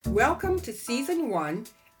Welcome to Season 1,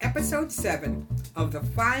 Episode 7 of the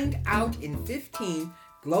Find Out in 15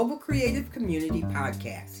 Global Creative Community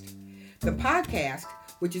podcast. The podcast,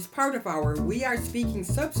 which is part of our We Are Speaking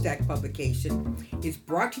Substack publication, is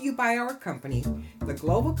brought to you by our company, the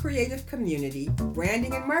Global Creative Community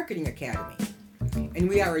Branding and Marketing Academy, and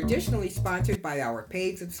we are additionally sponsored by our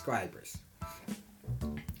paid subscribers.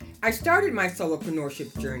 I started my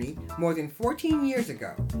solopreneurship journey more than 14 years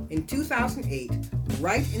ago, in 2008,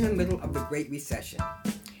 right in the middle of the Great Recession.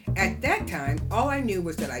 At that time, all I knew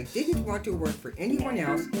was that I didn't want to work for anyone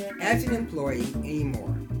else as an employee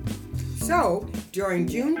anymore. So, during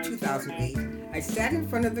June 2008, I sat in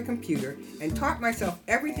front of the computer and taught myself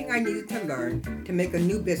everything I needed to learn to make a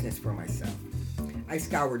new business for myself. I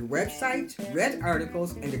scoured websites, read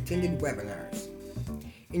articles, and attended webinars.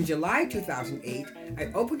 In July 2008, I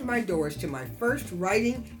opened my doors to my first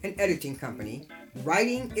writing and editing company,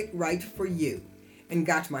 Writing It Right for You, and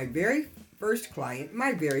got my very first client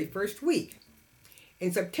my very first week.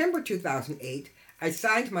 In September 2008, I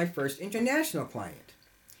signed my first international client.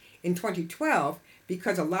 In 2012,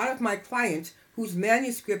 because a lot of my clients whose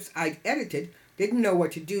manuscripts I'd edited didn't know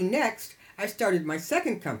what to do next, I started my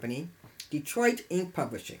second company, Detroit Ink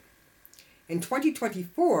Publishing. In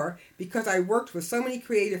 2024, because I worked with so many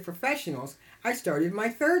creative professionals, I started my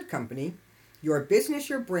third company, Your Business,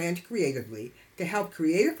 Your Brand Creatively, to help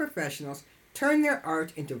creative professionals turn their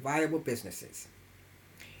art into viable businesses.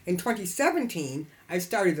 In 2017, I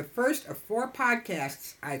started the first of 4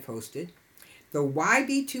 podcasts I've hosted, the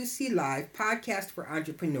YB2C Live podcast for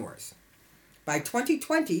entrepreneurs. By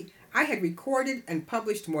 2020, I had recorded and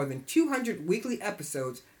published more than 200 weekly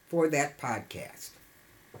episodes for that podcast.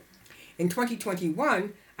 In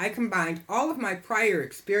 2021, I combined all of my prior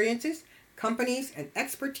experiences, companies, and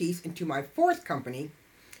expertise into my fourth company,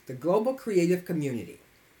 the Global Creative Community.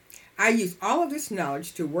 I use all of this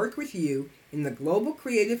knowledge to work with you in the Global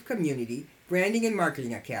Creative Community Branding and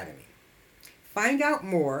Marketing Academy. Find out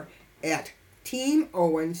more at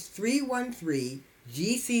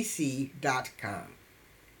teamowens313gcc.com.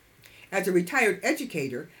 As a retired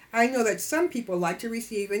educator, I know that some people like to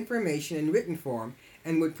receive information in written form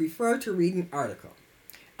and would prefer to read an article.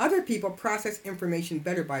 Other people process information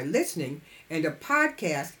better by listening, and a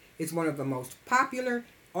podcast is one of the most popular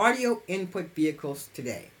audio input vehicles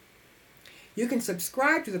today. You can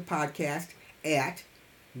subscribe to the podcast at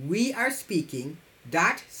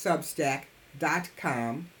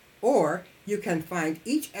wearespeaking.substack.com, or you can find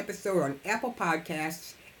each episode on Apple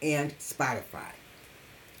Podcasts and Spotify.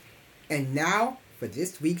 And now for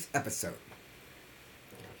this week's episode.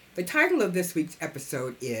 The title of this week's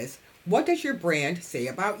episode is, What Does Your Brand Say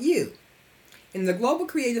About You? In the Global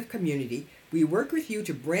Creative Community, we work with you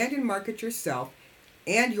to brand and market yourself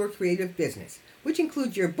and your creative business, which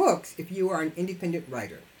includes your books if you are an independent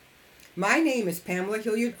writer. My name is Pamela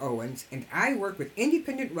Hilliard Owens, and I work with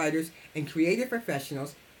independent writers and creative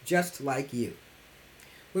professionals just like you.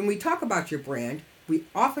 When we talk about your brand, we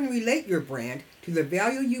often relate your brand to the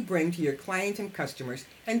value you bring to your clients and customers,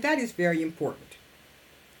 and that is very important.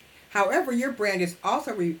 However, your brand is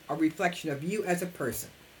also a reflection of you as a person.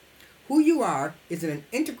 Who you are is an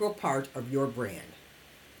integral part of your brand.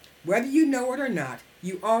 Whether you know it or not,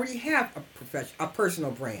 you already have a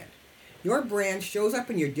personal brand. Your brand shows up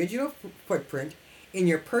in your digital footprint, in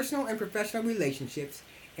your personal and professional relationships,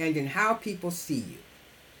 and in how people see you.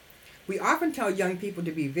 We often tell young people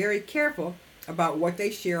to be very careful about what they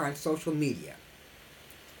share on social media,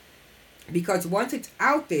 because once it's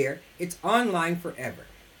out there, it's online forever.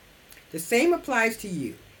 The same applies to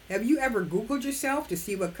you. Have you ever Googled yourself to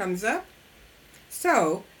see what comes up?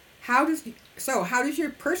 So how does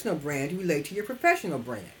your personal brand relate to your professional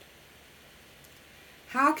brand?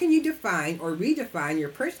 How can you define or redefine your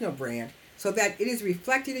personal brand so that it is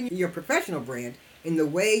reflected in your professional brand in the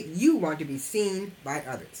way you want to be seen by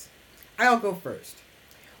others? I'll go first.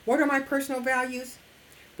 What are my personal values?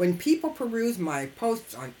 When people peruse my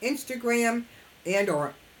posts on Instagram and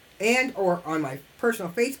or on my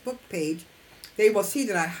personal Facebook page, they will see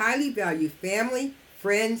that I highly value family,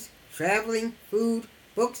 friends, traveling, food,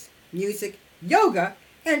 books, music, yoga,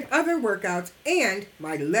 and other workouts, and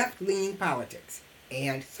my left-leaning politics,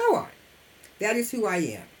 and so on. That is who I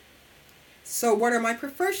am. So what are my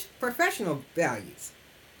professional values?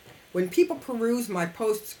 When people peruse my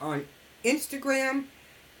posts on Instagram,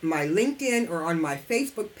 my LinkedIn, or on my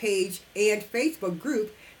Facebook page and Facebook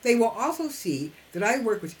group, they will also see that I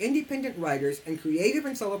work with independent writers and creative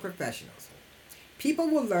and solo professionals. People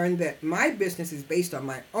will learn that my business is based on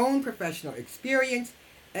my own professional experience,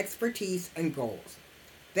 expertise, and goals.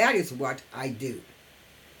 That is what I do.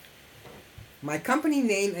 My company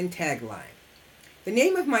name and tagline. The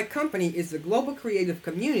name of my company is the Global Creative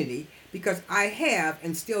Community because I have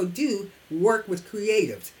and still do work with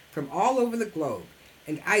creatives from all over the globe,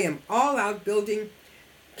 and I am all out building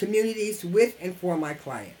communities with and for my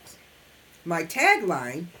clients. My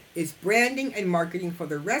tagline is branding and marketing for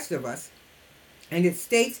the rest of us, and it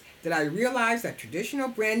states that I realize that traditional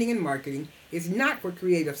branding and marketing is not for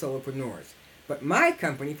creative solopreneurs, but my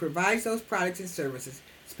company provides those products and services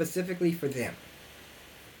specifically for them.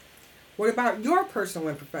 What about your personal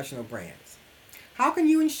and professional brands? How can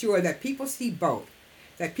you ensure that people see both,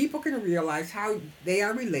 that people can realize how they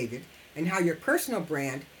are related, and how your personal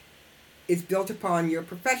brand is built upon your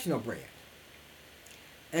professional brand,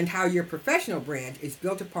 and how your professional brand is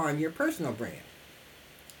built upon your personal brand?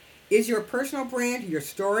 Is your personal brand your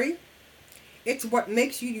story? It's what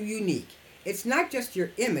makes you unique. It's not just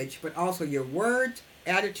your image, but also your words,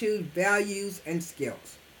 attitude, values, and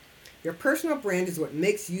skills. Your personal brand is what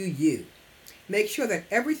makes you you. Make sure that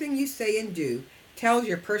everything you say and do tells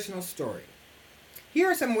your personal story. Here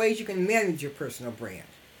are some ways you can manage your personal brand.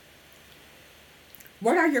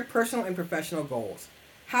 What are your personal and professional goals?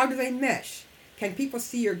 How do they mesh? Can people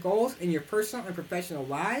see your goals in your personal and professional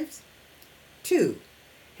lives? 2.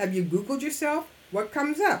 Have you Googled yourself? What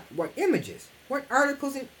comes up? What images? What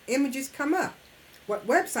articles and images come up? What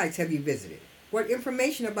websites have you visited? What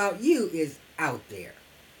information about you is out there?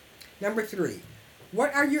 Number 3,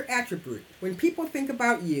 what are your attributes? When people think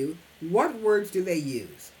about you, what words do they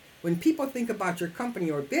use? When people think about your company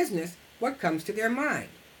or business, what comes to their mind?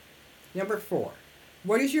 Number 4,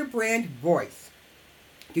 what is your brand voice?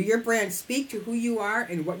 Do your brand speak to who you are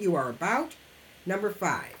and what you are about? Number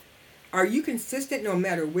 5, are you consistent no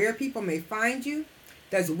matter where people may find you?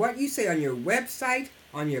 Does what you say on your website,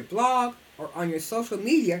 on your blog, or on your social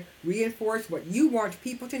media reinforce what you want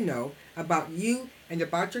people to know about you and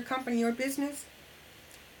about your company or business?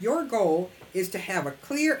 Your goal is to have a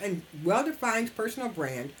clear and well-defined personal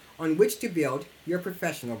brand on which to build your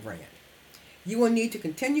professional brand. You will need to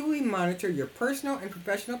continually monitor your personal and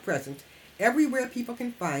professional presence everywhere people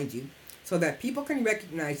can find you so that people can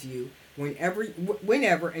recognize you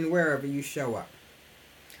whenever and wherever you show up.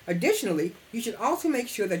 Additionally, you should also make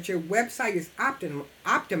sure that your website is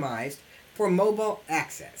optimized for mobile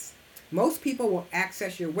access. Most people will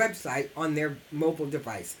access your website on their mobile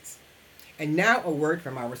devices. And now a word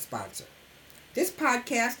from our sponsor. This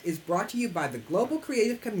podcast is brought to you by the Global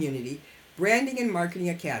Creative Community Branding and Marketing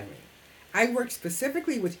Academy. I work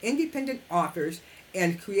specifically with independent authors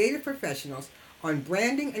and creative professionals on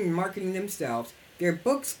branding and marketing themselves, their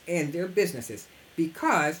books, and their businesses,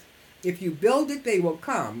 because if you build it, they will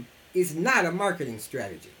come is not a marketing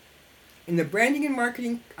strategy. In the Branding and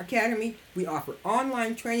Marketing Academy, we offer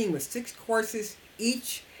online training with 6 courses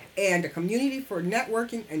each and a community for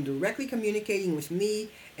networking and directly communicating with me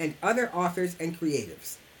and other authors and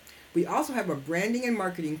creatives. We also have a branding and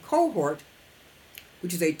marketing cohort,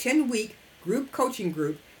 which is a 10-week group coaching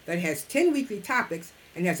group that has 10 weekly topics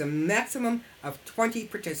and has a maximum of 20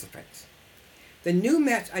 participants. A new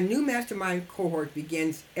mastermind cohort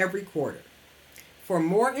begins every quarter. For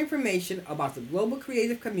more information about the Global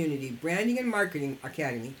Creative Community Branding and Marketing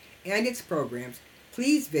Academy and its programs,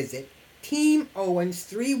 please visit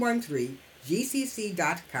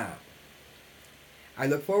teamowens313gcc.com. I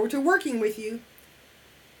look forward to working with you.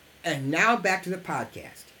 And now back to the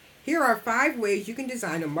podcast. Here are 5 ways you can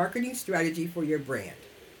design a marketing strategy for your brand.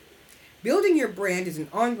 Building your brand is an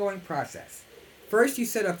ongoing process. First, you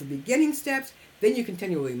set up the beginning steps, then you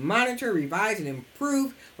continually monitor, revise, and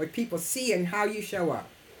improve what people see and how you show up.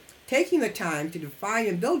 Taking the time to define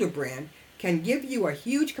and build a brand can give you a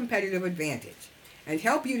huge competitive advantage and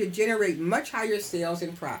help you to generate much higher sales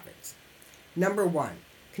and profits. Number 1,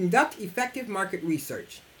 conduct effective market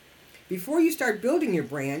research. Before you start building your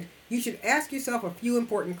brand, you should ask yourself a few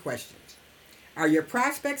important questions. Are your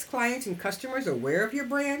prospects, clients, and customers aware of your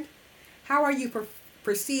brand? How are you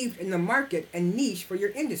perceived in the market and niche for your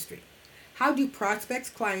industry? How do prospects,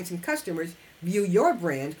 clients, and customers view your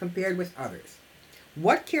brand compared with others?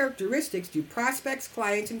 What characteristics do prospects,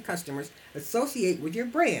 clients, and customers associate with your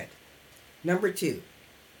brand? Number 2,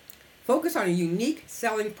 focus on a unique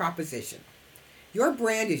selling proposition. Your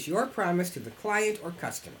brand is your promise to the client or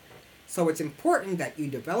customer, so it's important that you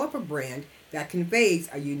develop a brand that conveys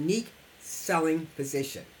a unique selling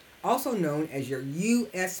position, also known as your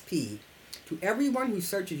USP, to everyone who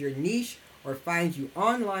searches your niche or finds you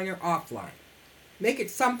online or offline. Make it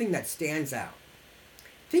something that stands out.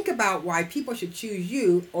 Think about why people should choose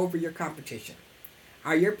you over your competition.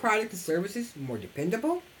 Are your products and services more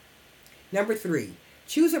dependable? Number 3,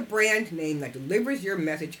 choose a brand name that delivers your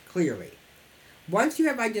message clearly. Once you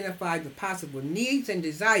have identified the possible needs and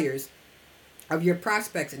desires of your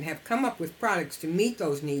prospects and have come up with products to meet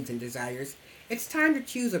those needs and desires, it's time to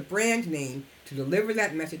choose a brand name to deliver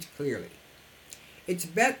that message clearly. It's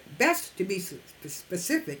best to be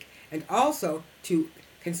specific and also to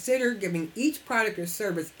consider giving each product or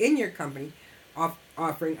service in your company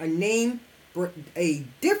offering a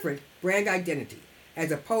different brand identity,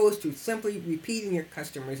 as opposed to simply repeating your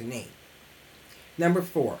customer's name. Number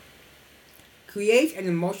 4, create an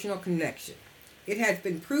emotional connection. It has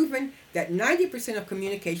been proven that 90% of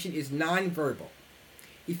communication is nonverbal.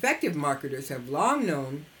 Effective marketers have long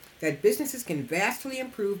known that businesses can vastly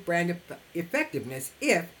improve brand effectiveness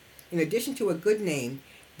if, in addition to a good name,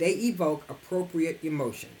 they evoke appropriate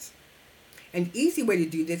emotions. An easy way to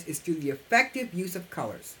do this is through the effective use of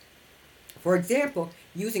colors. For example,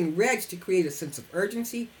 using reds to create a sense of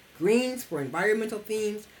urgency, greens for environmental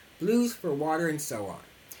themes, blues for water, and so on.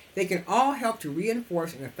 They can all help to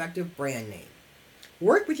reinforce an effective brand name.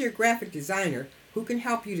 Work with your graphic designer who can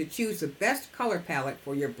help you to choose the best color palette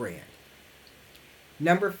for your brand.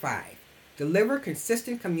 Number 5, deliver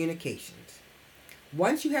consistent communications.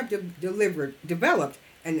 Once you have developed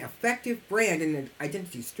an effective brand and an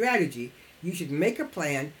identity strategy, you should make a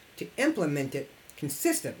plan to implement it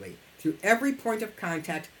consistently through every point of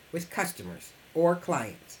contact with customers or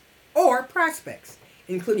clients or prospects,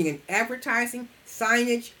 including in advertising,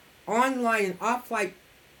 signage, online and offline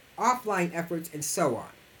efforts, and so on.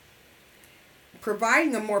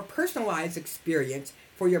 Providing a more personalized experience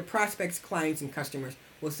for your prospects, clients, and customers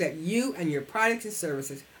will set you and your products and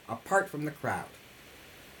services apart from the crowd.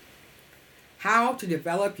 How to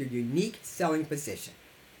develop your unique selling position.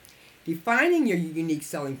 Defining your unique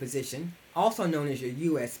selling position, also known as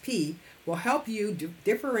your USP, will help you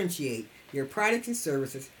differentiate your products and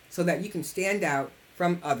services so that you can stand out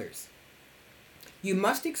from others. You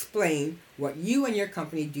must explain what you and your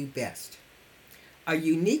company do best. A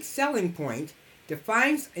unique selling point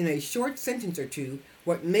defines in a short sentence or two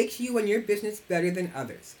what makes you and your business better than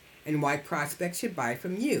others and why prospects should buy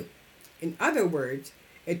from you. In other words,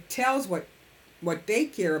 it tells what they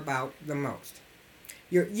care about the most.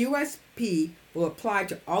 Your USP will apply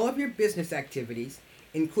to all of your business activities,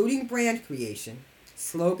 including brand creation,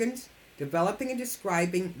 slogans, developing and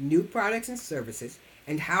describing new products and services,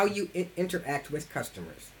 and how you interact with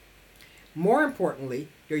customers. More importantly,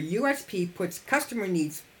 your USP puts customer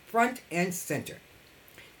needs front and center.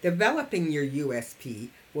 Developing your USP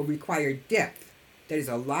will require depth that is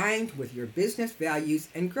aligned with your business values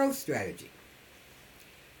and growth strategy.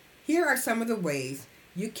 Here are some of the ways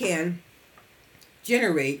you can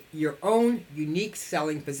generate your own unique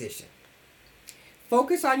selling position.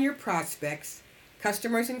 Focus on your prospects,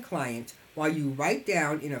 customers, and clients while you write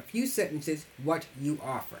down in a few sentences what you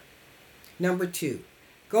offer. Number 2,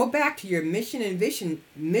 go back to your mission and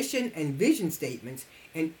vision statements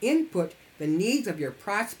and input the needs of your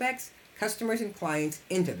prospects, customers, and clients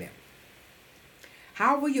into them.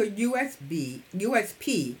 How will your USP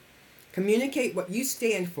communicate what you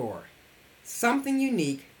stand for? Something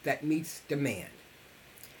unique that meets demand.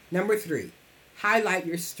 Number 3, highlight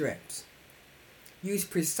your strengths. Use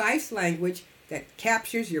precise language that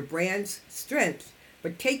captures your brand's strengths,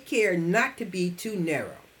 but take care not to be too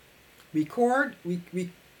narrow. Recall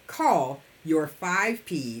your 5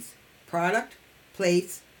 P's: product,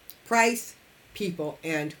 place, price, people,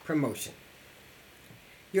 and promotion.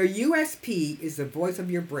 Your USP is the voice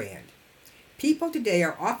of your brand. People today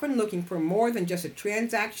are often looking for more than just a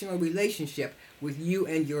transactional relationship with you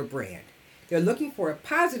and your brand. They're looking for a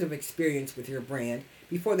positive experience with your brand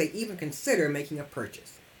before they even consider making a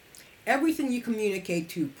purchase. Everything you communicate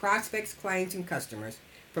to prospects, clients, and customers,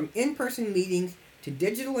 from in-person meetings to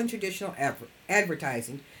digital and traditional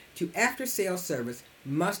advertising to after-sales service,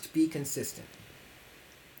 must be consistent.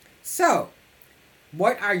 So,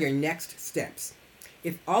 what are your next steps?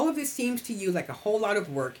 If all of this seems to you like a whole lot of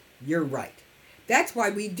work, you're right. That's why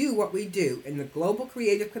we do what we do in the Global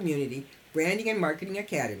Creative Community Branding and Marketing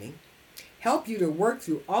Academy, help you to work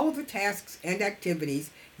through all of the tasks and activities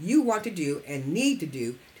you want to do and need to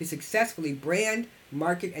do to successfully brand,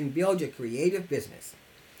 market, and build your creative business.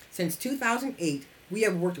 Since 2008, we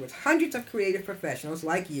have worked with hundreds of creative professionals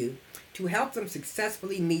like you to help them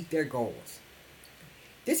successfully meet their goals.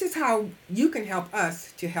 This is how you can help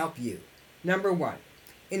us to help you. Number 1,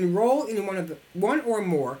 enroll in one or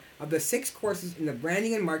more of the 6 courses in the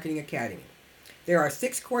Branding and Marketing Academy. There are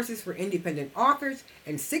 6 courses for independent authors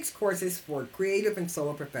and 6 courses for creative and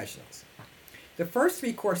solo professionals. The first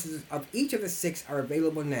 3 courses of each of the 6 are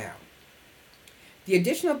available now. The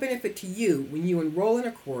additional benefit to you when you enroll in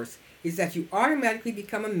a course is that you automatically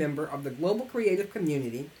become a member of the Global Creative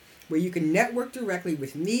Community, where you can network directly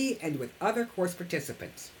with me and with other course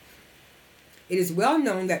participants. It is well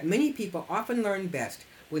known that many people often learn best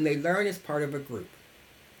when they learn as part of a group.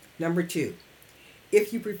 Number 2,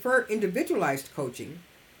 if you prefer individualized coaching,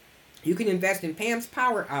 you can invest in Pam's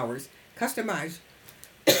Power Hours, customized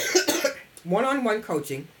one-on-one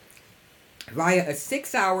coaching via a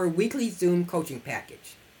 6-hour weekly Zoom coaching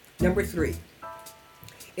package. Number 3,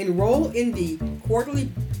 enroll in the quarterly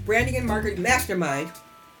Branding and Marketing Mastermind,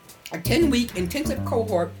 a 10-week intensive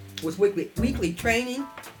cohort with weekly training,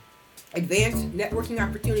 advanced networking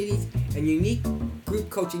opportunities, and unique group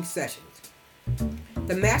coaching sessions.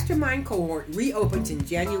 The Mastermind cohort reopens in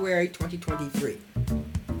January 2023.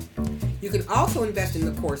 You can also invest in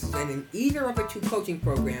the courses and in either of the 2 coaching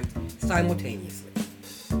programs simultaneously.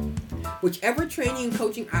 Whichever training and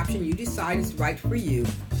coaching option you decide is right for you,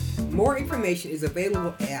 more information is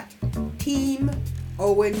available at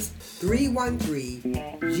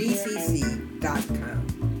teamowens313gcc.com.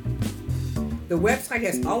 The website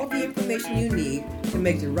has all of the information you need to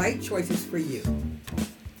make the right choices for you.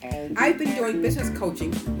 I've been doing business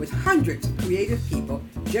coaching with hundreds of creative people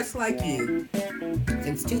just like you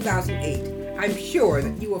since 2008. I'm sure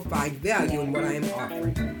that you will find value in what I am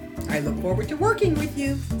offering. I look forward to working with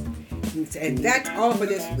you. And that's all for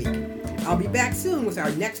this week. I'll be back soon with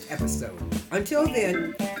our next episode. Until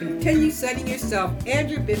then, continue setting yourself and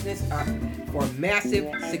your business up for massive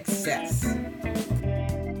success.